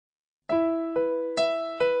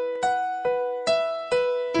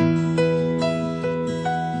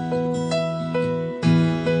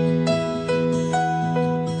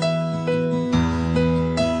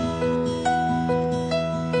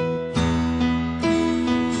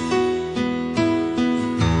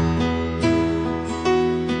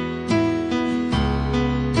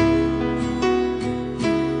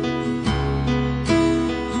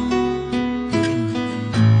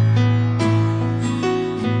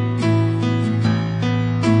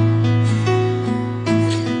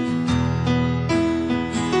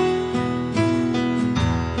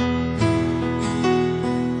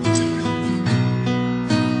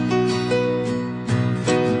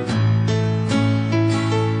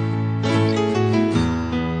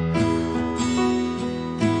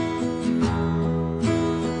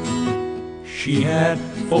had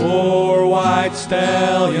 4 white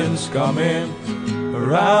stallions coming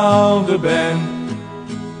around the bend,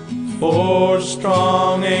 4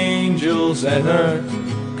 strong angels at her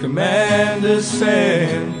command to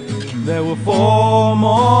send. There were 4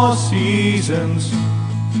 more seasons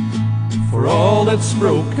for all that's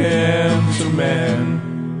broken to mend.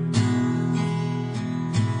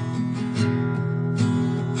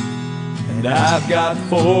 And I've got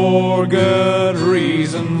 4 good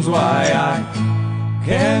reasons why I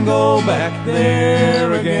can't go back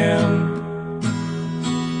there again.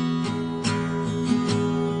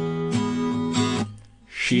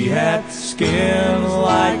 She had skin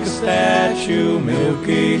like a statue,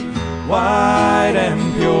 milky, white and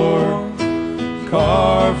pure,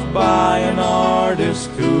 carved by an artist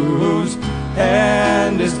whose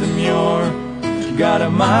hand is demure. Got a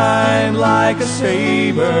mind like a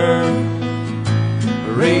saber,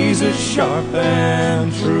 razor sharp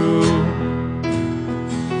and true.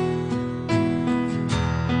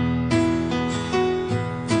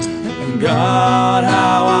 And God,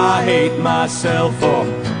 how I hate myself for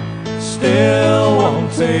still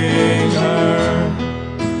wanting her.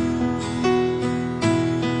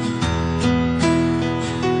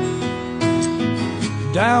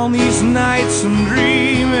 Down these nights I'm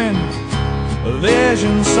dreaming a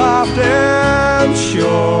vision soft and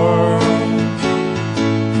sure,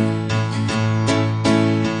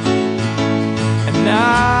 and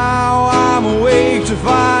now I'm awake to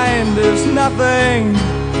find there's nothing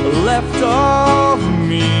left of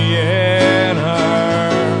me in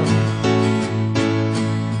her,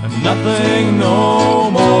 and nothing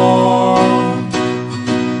no more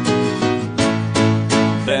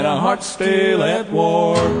than a heart still at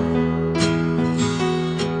war.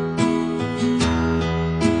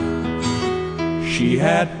 She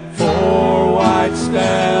had 4 white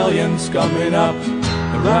stallions coming up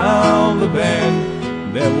around the bend.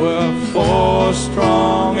 There were 4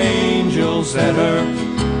 strong angels at her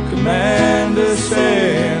command to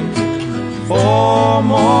send. 4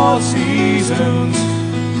 more seasons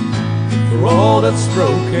for all that's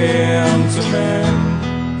broken to mend.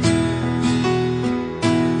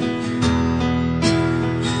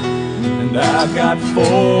 And I've got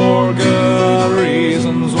 4 good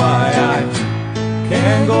reasons why I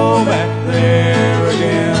can't go back there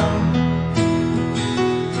again.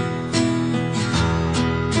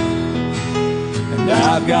 And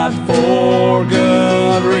I've got 4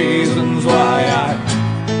 good reasons why I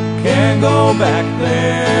can't go back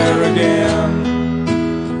there again.